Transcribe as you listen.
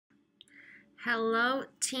Hello,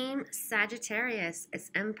 Team Sagittarius.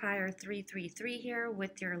 It's Empire 333 here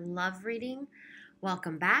with your love reading.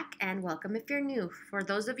 Welcome back and welcome if you're new. For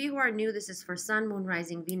those of you who are new, this is for Sun, Moon,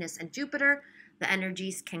 Rising, Venus, and Jupiter. The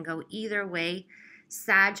energies can go either way.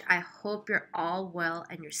 Sag, I hope you're all well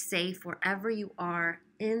and you're safe wherever you are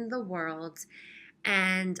in the world.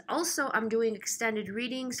 And also, I'm doing extended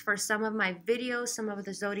readings for some of my videos, some of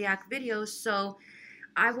the zodiac videos. So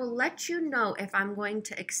I will let you know if I'm going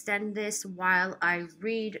to extend this while I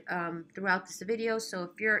read throughout this video. So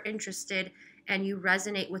if you're interested and you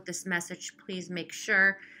resonate with this message, please make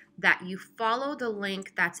sure that you follow the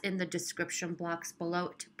link that's in the description box below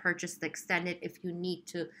to purchase the extended if you need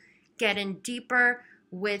to get in deeper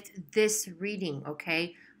with this reading,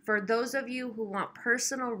 okay? For those of you who want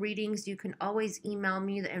personal readings, you can always email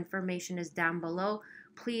me. The information is down below.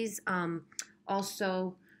 Please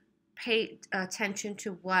also pay attention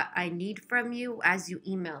to what I need from you as you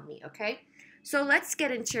email me, okay? So let's get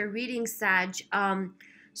into your reading, Sag.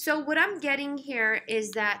 So what I'm getting here is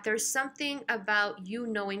that there's something about you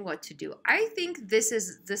knowing what to do. I think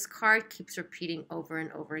this card keeps repeating over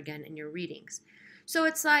and over again in your readings. So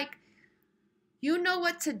it's like you know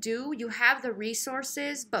what to do, you have the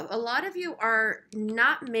resources, but a lot of you are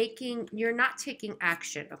you're not taking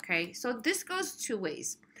action, okay? So this goes two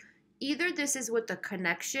ways. Either this is with the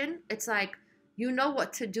connection, it's like you know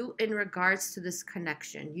what to do in regards to this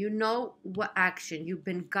connection. You know what action. You've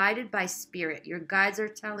been guided by spirit. Your guides are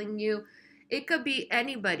telling you. It could be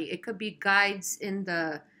anybody. It could be guides in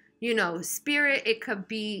the, spirit. It could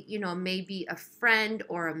be, maybe a friend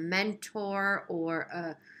or a mentor or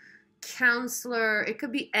a counselor. It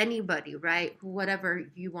could be anybody, right? Whatever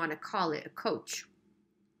you want to call it, a coach.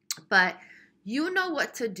 But you know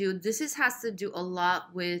what to do. This has to do a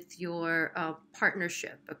lot with your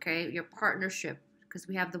partnership, okay? Your partnership, because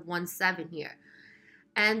we have the 1-7 here.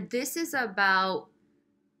 And this is about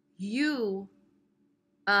you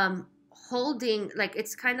holding, like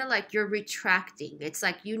it's kind of like you're retracting. It's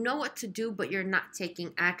like you know what to do, but you're not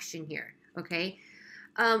taking action here, okay?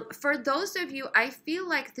 For those of you, I feel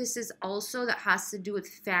like this is also that has to do with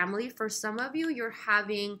family. For some of you, you're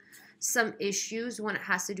having some issues when it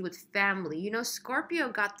has to do with family. Scorpio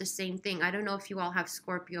got the same thing. I don't know if you all have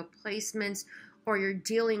Scorpio placements or you're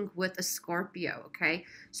dealing with a Scorpio, okay?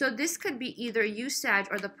 So this could be either you, Sag,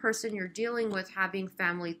 or the person you're dealing with having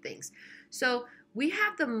family things. So we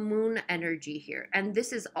have the moon energy here, and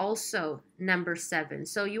this is also number 7.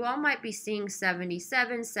 So you all might be seeing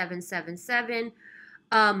 77, 777.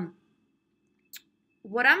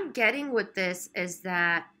 What I'm getting with this is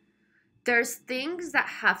that there's things that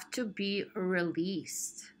have to be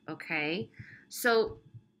released, okay? So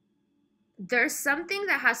there's something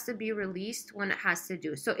that has to be released when it has to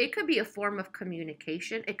do. So it could be a form of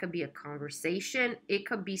communication. It could be a conversation. It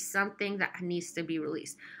could be something that needs to be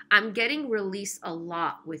released. I'm getting released a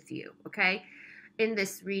lot with you, okay, in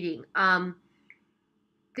this reading.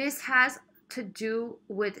 This has to do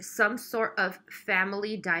with some sort of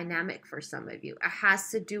family dynamic for some of you. It has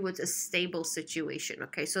to do with a stable situation,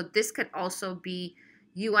 okay? So this could also be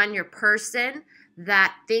you and your person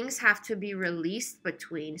that things have to be released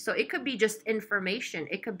between. So it could be just information.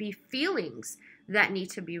 It could be feelings that need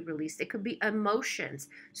to be released. It could be emotions.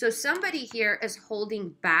 So somebody here is holding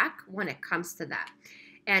back when it comes to that.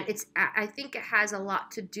 And I think it has a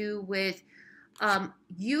lot to do with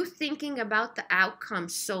you thinking about the outcome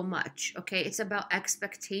so much, okay? It's about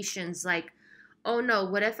expectations, like, oh no,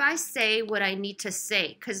 what if I say what I need to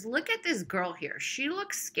say? Because look at this girl here. She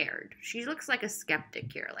looks scared. She looks like a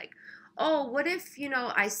skeptic here. Like, oh, what if,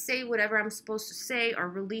 I say whatever I'm supposed to say or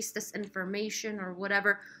release this information or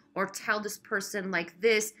whatever, or tell this person like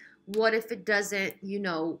this? What if it doesn't,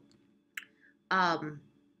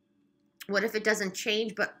 what if it doesn't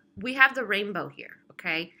change? But we have the rainbow here,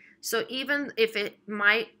 okay? So even if it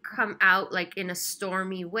might come out like in a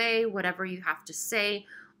stormy way, whatever you have to say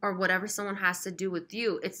or whatever someone has to do with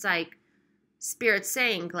you, it's like Spirit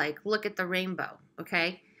saying, like, look at the rainbow,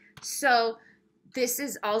 okay? So this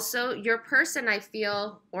is also your person, I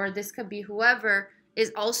feel, or this could be whoever,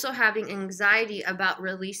 is also having anxiety about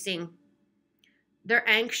releasing. They're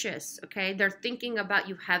anxious, okay? They're thinking about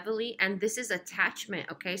you heavily, and this is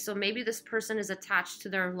attachment, okay? So maybe this person is attached to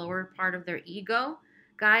their lower part of their ego.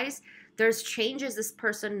 Guys, there's changes this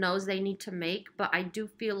person knows they need to make, but I do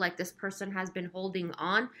feel like this person has been holding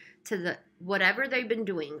on to whatever they've been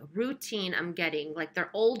doing. Routine, I'm getting, like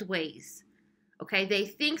their old ways. Okay, they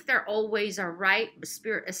think their old ways are right, but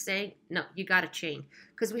Spirit is saying, no, you got to change.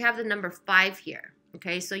 Because we have the number 5 here.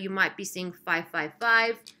 Okay, so you might be seeing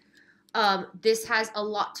 555. This has a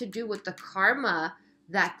lot to do with the karma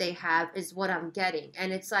that they have is what I'm getting.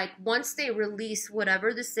 And it's like once they release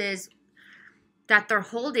whatever this is that they're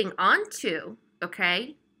holding on to,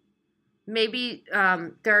 okay, maybe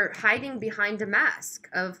they're hiding behind a mask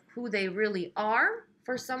of who they really are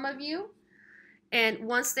for some of you. And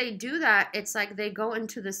once they do that, it's like they go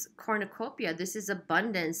into this cornucopia. This is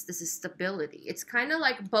abundance. This is stability. It's kind of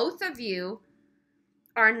like both of you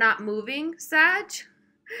are not moving, Sag.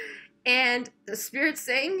 And the Spirit's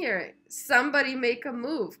saying here, somebody make a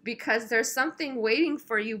move because there's something waiting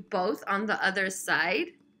for you both on the other side.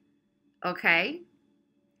 Okay?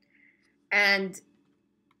 And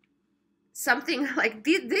something like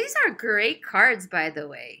these are great cards, by the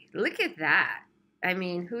way. Look at that. I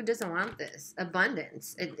mean, who doesn't want this?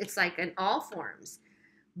 Abundance. It's like in all forms.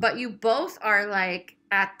 But you both are like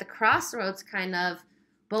at the crossroads, kind of.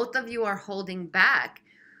 Both of you are holding back.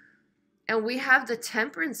 And we have the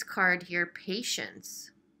Temperance card here,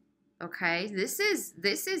 patience. Okay? This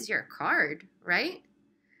is your card, right?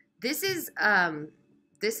 This is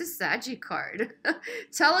Saggy card.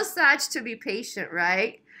 Tell a Sag to be patient,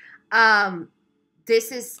 right?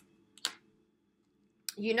 This is,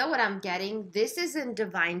 you know what I'm getting? This is in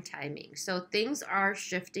divine timing. So things are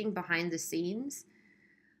shifting behind the scenes.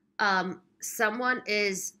 Someone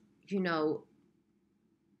is, you know,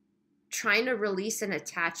 trying to release an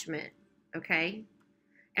attachment, okay?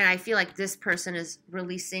 And I feel like this person is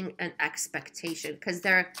releasing an expectation because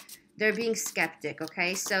they're being skeptic,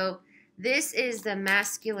 okay? So this is the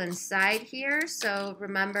masculine side here. So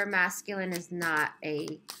remember, masculine is not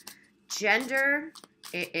a gender,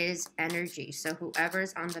 it is energy. So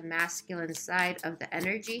whoever's on the masculine side of the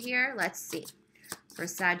energy here, let's see. For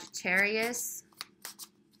Sagittarius,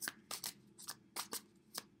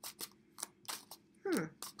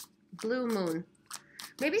 blue moon.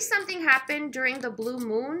 Maybe something happened during the blue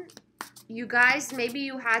moon. You guys, maybe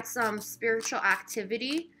you had some spiritual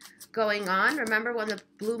activity going on. Remember when the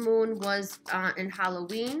blue moon was in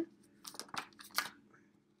Halloween?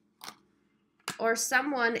 Or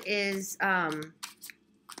someone is,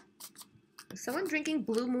 someone drinking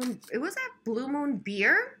blue moon. It was that blue moon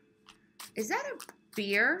beer? Is that a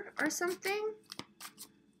beer or something?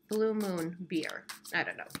 Blue moon beer. I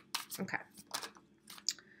don't know. Okay.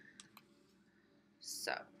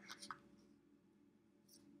 So.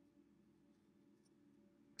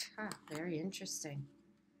 Very interesting.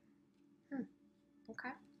 Okay.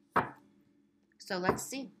 So let's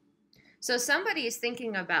see. So somebody is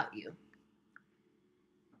thinking about you.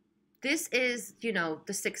 This is, you know,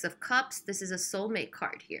 the Six of Cups. This is a soulmate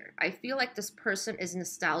card here. I feel like this person is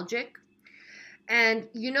nostalgic. And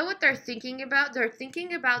you know what they're thinking about? They're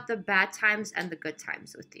thinking about the bad times and the good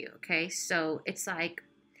times with you, okay? So it's like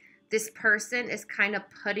this person is kind of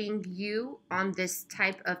putting you on this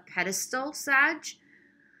type of pedestal, Sag,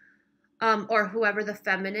 or whoever the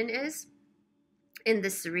feminine is in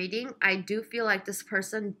this reading. I do feel like this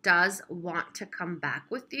person does want to come back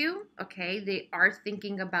with you, okay? They are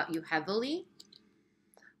thinking about you heavily.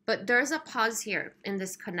 But there's a pause here in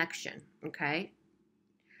this connection, okay?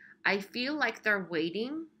 I feel like they're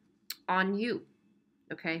waiting on you,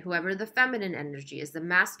 okay? Whoever the feminine energy is. The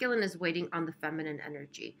masculine is waiting on the feminine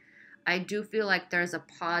energy. I do feel like there's a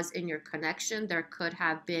pause in your connection. There could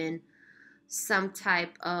have been some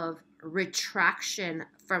type of retraction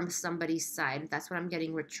from somebody's side. That's what I'm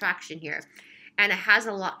getting, retraction here. And it has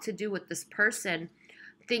a lot to do with this person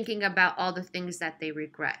thinking about all the things that they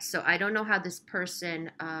regret. So I don't know how this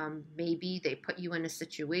person, maybe they put you in a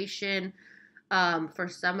situation. For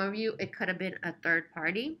some of you, it could have been a third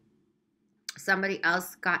party. Somebody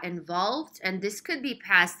else got involved. And this could be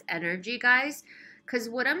past energy, guys. Because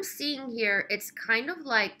what I'm seeing here, it's kind of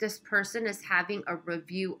like this person is having a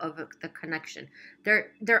review of the connection.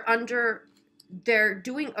 They're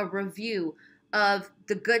doing a review of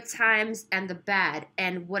the good times and the bad.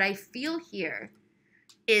 And what I feel here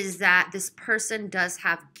is that this person does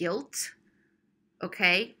have guilt,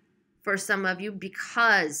 okay, for some of you,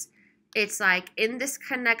 because it's like in this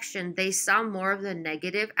connection, they saw more of the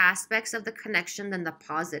negative aspects of the connection than the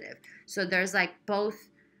positive. So there's like both,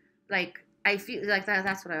 like, I feel like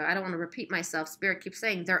that's what I don't want to repeat myself. Spirit keeps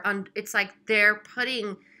saying it's like they're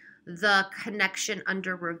putting the connection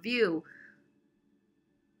under review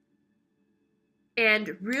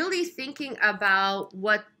and really thinking about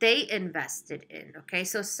what they invested in. Okay,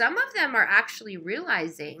 so some of them are actually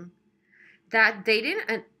realizing that they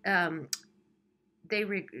didn't.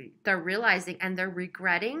 They're realizing and they're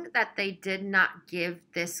regretting that they did not give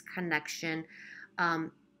this connection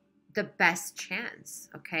the best chance,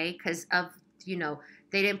 okay? Because of, you know,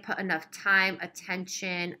 they didn't put enough time,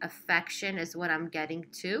 attention, affection is what I'm getting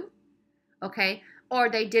to, okay? or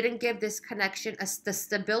they didn't give this connection the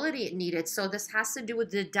stability it needed. So this has to do with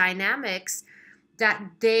the dynamics that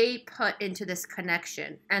they put into this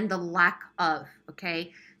connection and the lack of,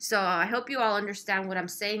 okay? So I hope you all understand what I'm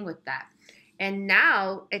saying with that. And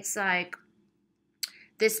now it's like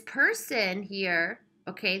this person here,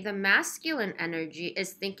 okay, the masculine energy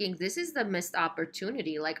is thinking this is the missed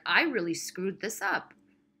opportunity. Like, I really screwed this up.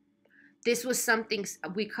 This was something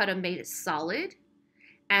we could have made it solid.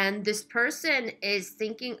 And this person is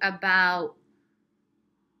thinking about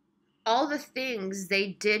all the things they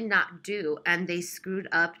did not do, and they screwed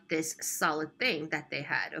up this solid thing that they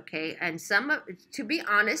had, okay? And to be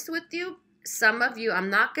honest with you, some of you, I'm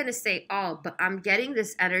not going to say all, but I'm getting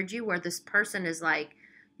this energy where this person is like,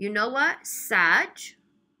 you know what? Sag,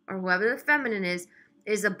 or whoever the feminine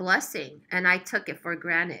is a blessing, and I took it for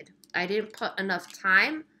granted. I didn't put enough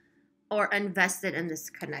time or invested in this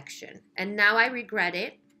connection, and now I regret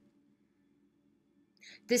it.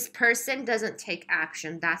 This person doesn't take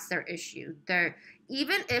action. That's their issue.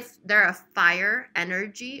 Even if they're a fire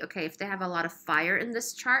energy, okay, if they have a lot of fire in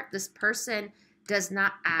this chart, this person does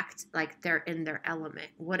not act like they're in their element,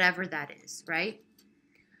 whatever that is, right?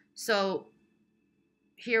 So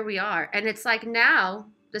here we are. And it's like now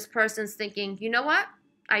this person's thinking, you know what?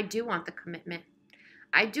 I do want the commitment.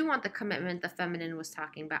 I do want the commitment the feminine was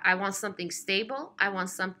talking about. I want something stable. I want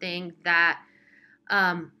something that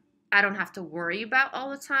I don't have to worry about all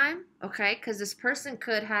the time, okay? Because this person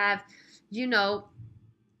could have, you know,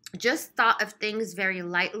 just thought of things very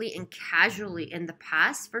lightly and casually in the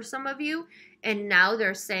past for some of you. And now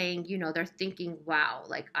they're saying, you know, they're thinking, wow,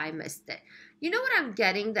 like I missed it. You know what I'm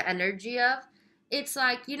getting the energy of? It's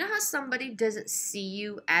like, you know how somebody doesn't see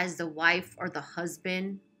you as the wife or the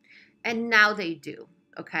husband? And now they do,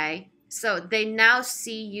 okay? So they now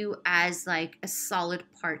see you as like a solid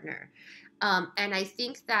partner. And I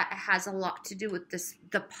think that has a lot to do with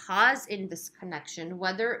the pause in this connection,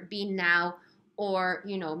 whether it be now or,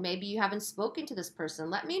 you know, maybe you haven't spoken to this person.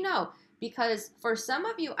 Let me know, because for some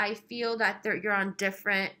of you, I feel that you're on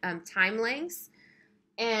different time lengths.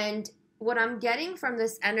 And what I'm getting from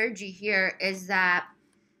this energy here is that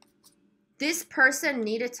this person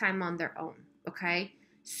needed time on their own, okay?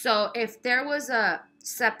 So if there was a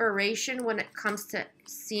separation when it comes to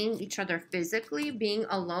seeing each other physically, being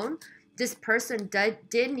alone, this person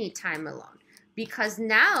did need time alone, because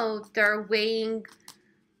now they're weighing.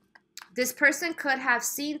 This person could have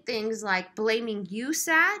seen things like blaming you,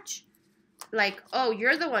 Sag, like, oh,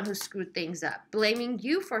 you're the one who screwed things up, blaming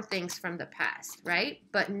you for things from the past, right?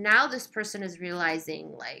 But now this person is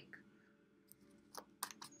realizing, like,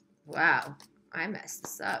 wow, I messed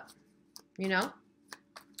this up, you know?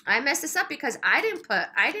 I messed this up because I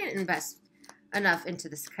didn't invest enough into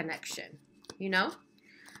this connection, you know?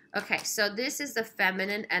 Okay, so this is the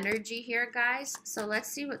feminine energy here, guys. So let's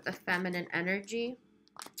see what the feminine energy.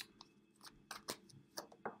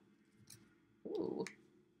 Ooh.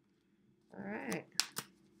 All right.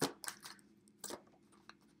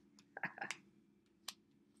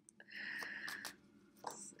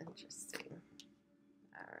 That's interesting.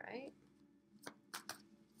 All right.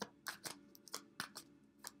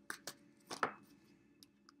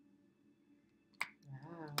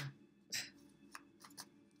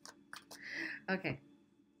 Okay,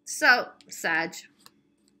 so Sag,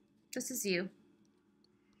 this is you.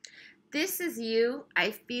 This is you.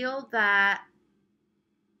 I feel that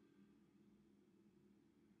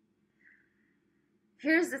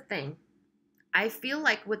here's the thing. I feel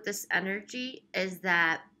like with this energy is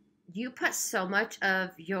that you put so much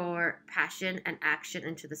of your passion and action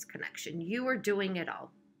into this connection. You were doing it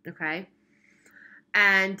all, okay?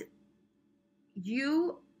 And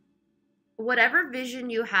whatever vision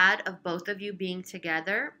you had of both of you being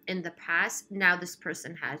together in the past, now this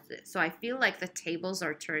person has it. So I feel like the tables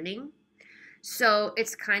are turning. So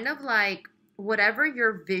it's kind of like whatever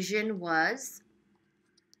your vision was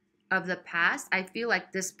of the past, I feel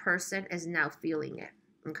like this person is now feeling it,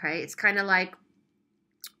 okay? It's kind of like,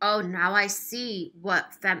 oh, now I see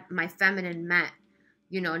what my feminine meant.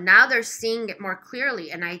 You know, now they're seeing it more clearly.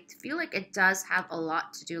 And I feel like it does have a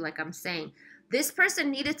lot to do, like I'm saying. This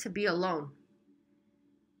person needed to be alone,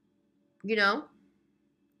 you know,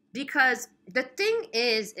 because the thing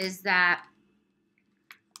is that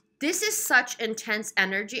this is such intense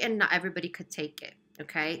energy and not everybody could take it,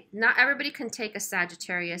 okay? Not everybody can take a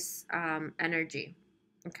Sagittarius energy,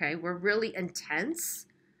 okay? We're really intense.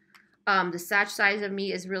 The Sag side of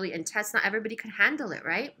me is really intense. Not everybody can handle it,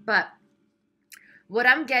 right? But what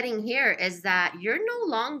I'm getting here is that you're no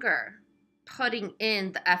longer putting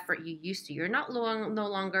in the effort you used to. You're no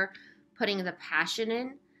longer putting the passion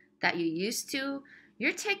in that you used to.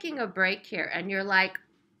 you're taking a break here and you're like,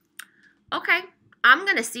 okay, I'm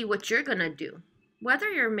going to see what you're going to do. Whether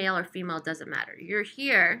you're male or female doesn't matter. You're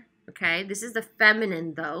here, okay? This is the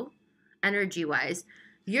feminine though, energy-wise.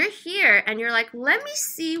 You're here and you're like, let me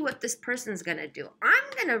see what this person's going to do. I'm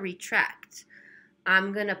going to retract.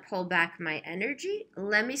 I'm going to pull back my energy.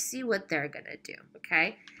 Let me see what they're going to do,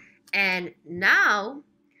 okay? And now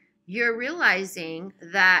you're realizing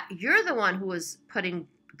that you're the one who was putting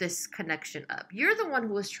this connection up. You're the one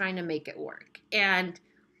who was trying to make it work. And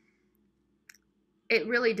it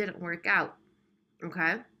really didn't work out,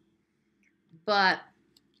 okay? But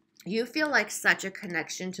you feel like such a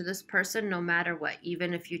connection to this person no matter what.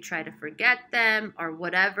 Even if you try to forget them or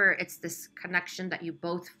whatever, it's this connection that you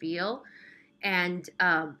both feel. And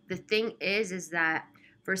the thing is that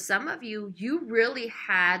for some of you, you really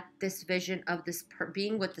had this vision of this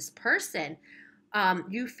being with this person.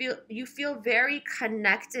 You feel very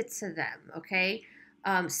connected to them, okay?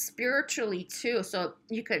 Spiritually too. So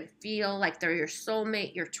you could feel like they're your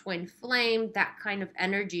soulmate, your twin flame, that kind of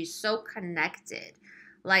energy, so connected.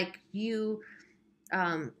 Like you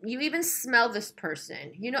even smell this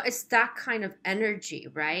person. You know, it's that kind of energy,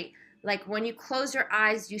 right? Like when you close your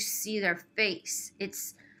eyes, you see their face.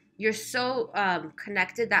 You're so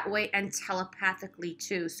connected that way, and telepathically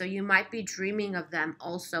too. So you might be dreaming of them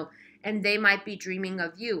also, and they might be dreaming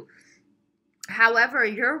of you. However,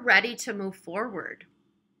 you're ready to move forward,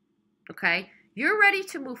 okay? You're ready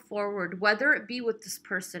to move forward, whether it be with this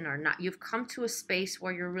person or not. You've come to a space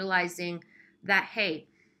where you're realizing that, hey,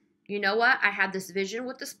 you know what? I had this vision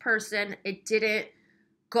with this person. It didn't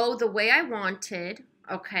go the way I wanted,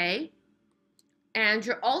 okay? And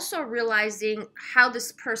you're also realizing how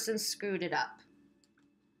this person screwed it up.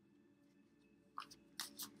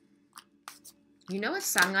 You know what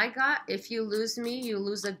song I got? If you lose me, you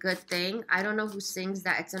lose a good thing. I don't know who sings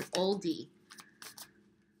that. It's an oldie.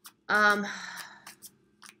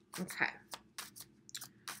 Okay.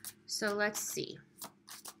 So let's see.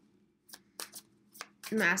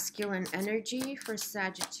 Masculine energy for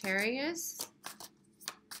Sagittarius.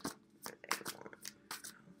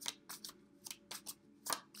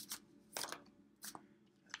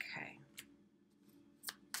 Okay.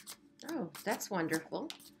 Oh, that's wonderful.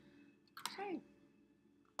 Okay.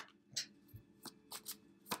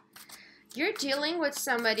 You're dealing with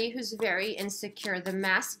somebody who's very insecure. The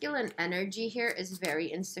masculine energy here is very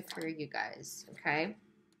insecure, you guys, okay?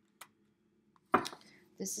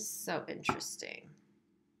 This is so interesting.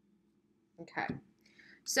 Okay.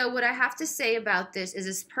 So what I have to say about this is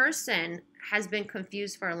this person has been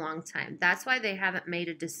confused for a long time. That's why they haven't made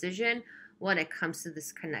a decision when it comes to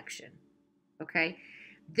this connection, okay?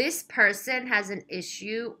 This person has an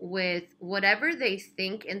issue with whatever they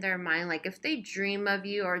think in their mind. Like if they dream of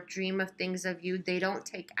you or dream of things of you, they don't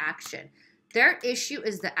take action. Their issue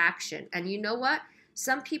is the action. And you know what?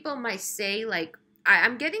 Some people might say, like,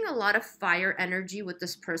 I'm getting a lot of fire energy with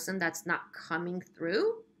this person that's not coming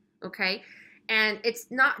through, okay? And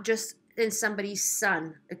it's not just in somebody's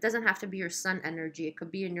sun. It doesn't have to be your sun energy. It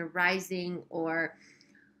could be in your rising or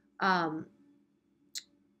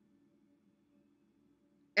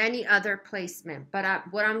any other placement. But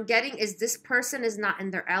what I'm getting is this person is not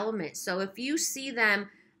in their element. So if you see them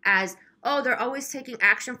as, oh, they're always taking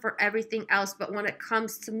action for everything else, but when it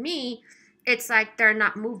comes to me, it's like they're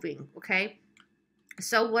not moving, okay?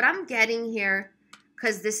 So what I'm getting here,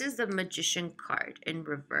 because this is the Magician card in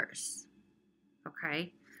reverse,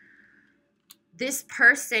 okay? This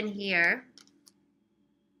person here,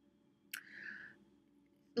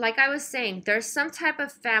 like I was saying, there's some type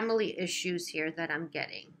of family issues here that I'm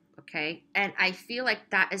getting, okay? And I feel like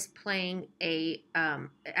that is playing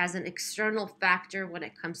as an external factor when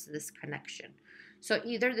it comes to this connection. So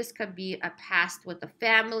either this could be a past with a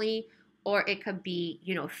family, or it could be,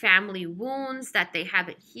 you know, family wounds that they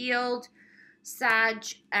haven't healed, Sag.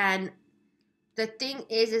 And the thing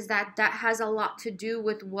is that has a lot to do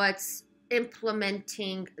with what's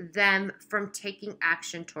implementing them from taking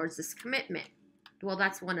action towards this commitment. Well,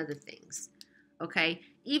 that's one of the things, okay?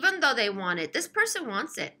 Even though they want it, this person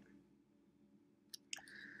wants it.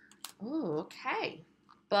 Oh, okay.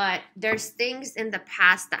 But there's things in the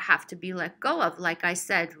past that have to be let go of. Like I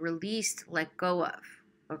said, released, let go of,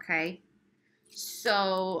 okay?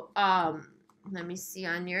 So, let me see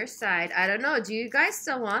on your side. I don't know. Do you guys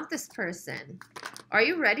still want this person? Are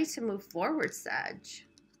you ready to move forward, Sag?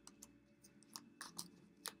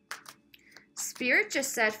 Spirit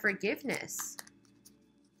just said forgiveness.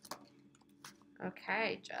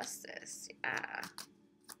 Okay, justice. Yeah.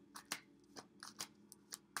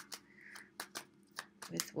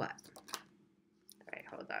 With what? All right,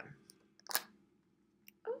 hold on.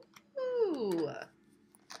 Ooh.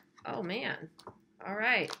 All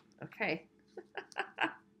right. Okay.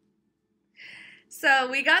 So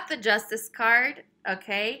we got the Justice card,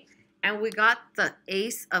 okay? And we got the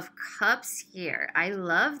Ace of Cups here. I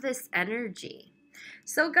love this energy.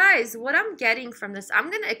 So guys, what I'm getting from this, I'm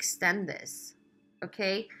going to extend this,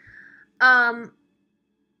 okay?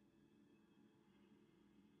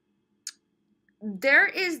 There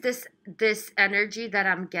is this energy that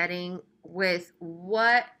I'm getting with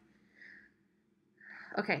what.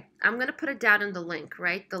 Okay, I'm going to put it down in the link,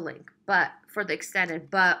 right? The link, but for the extended.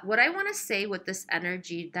 But what I want to say with this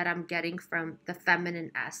energy that I'm getting from the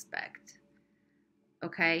feminine aspect,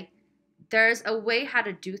 okay? There's a way how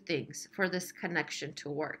to do things for this connection to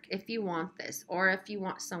work. If you want this or if you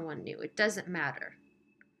want someone new, it doesn't matter.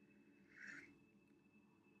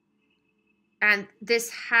 And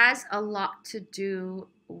this has a lot to do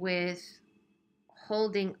with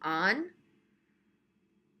holding on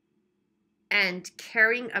and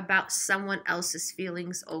caring about someone else's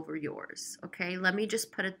feelings over yours, okay? Let me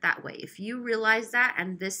just put it that way. If you realize that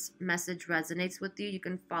and this message resonates with you, you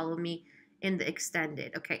can follow me in the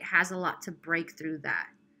extended, okay? It has a lot to break through that,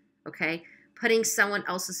 okay? Putting someone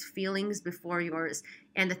else's feelings before yours.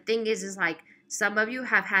 And the thing is like, some of you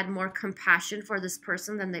have had more compassion for this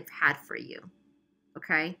person than they've had for you,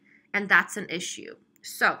 okay? And that's an issue.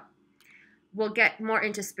 So we'll get more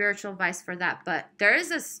into spiritual advice for that, but there is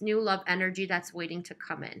this new love energy that's waiting to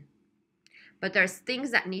come in. But there's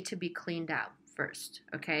things that need to be cleaned out first,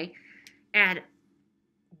 okay? And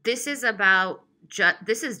this is about,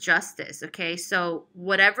 this is justice, okay? So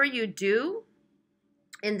whatever you do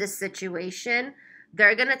in this situation,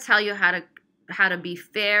 they're going to tell you how to be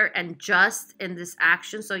fair and just in this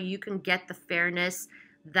action so you can get the fairness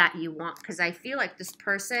that you want. Because I feel like this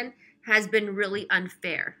person has been really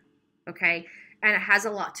unfair. Okay, and it has a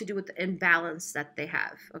lot to do with the imbalance that they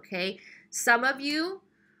have, okay? Some of you,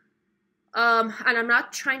 and I'm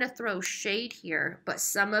not trying to throw shade here, but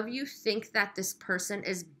some of you think that this person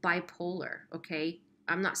is bipolar, okay?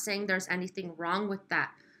 I'm not saying there's anything wrong with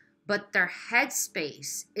that, but their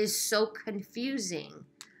headspace is so confusing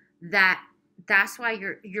that that's why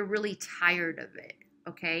you're really tired of it,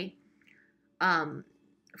 okay?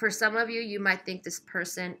 For some of you, you might think this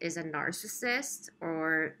person is a narcissist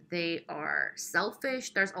or they are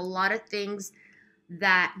selfish. There's a lot of things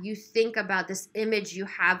that you think about this image you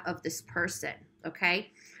have of this person,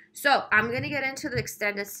 okay? So I'm going to get into the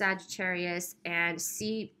extended Sagittarius and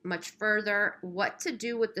see much further what to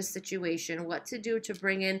do with the situation, what to do to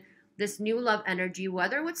bring in this new love energy,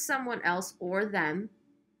 whether with someone else or them,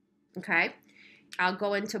 okay? I'll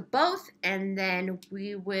go into both and then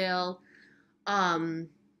we will...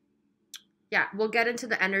 we'll get into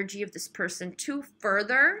the energy of this person too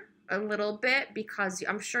further a little bit because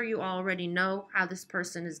I'm sure you already know how this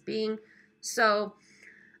person is being. So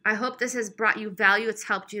I hope this has brought you value. It's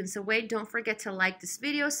helped you in some way. Don't forget to like this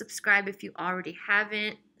video, subscribe if you already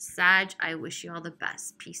haven't. Sag, I wish you all the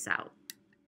best. Peace out.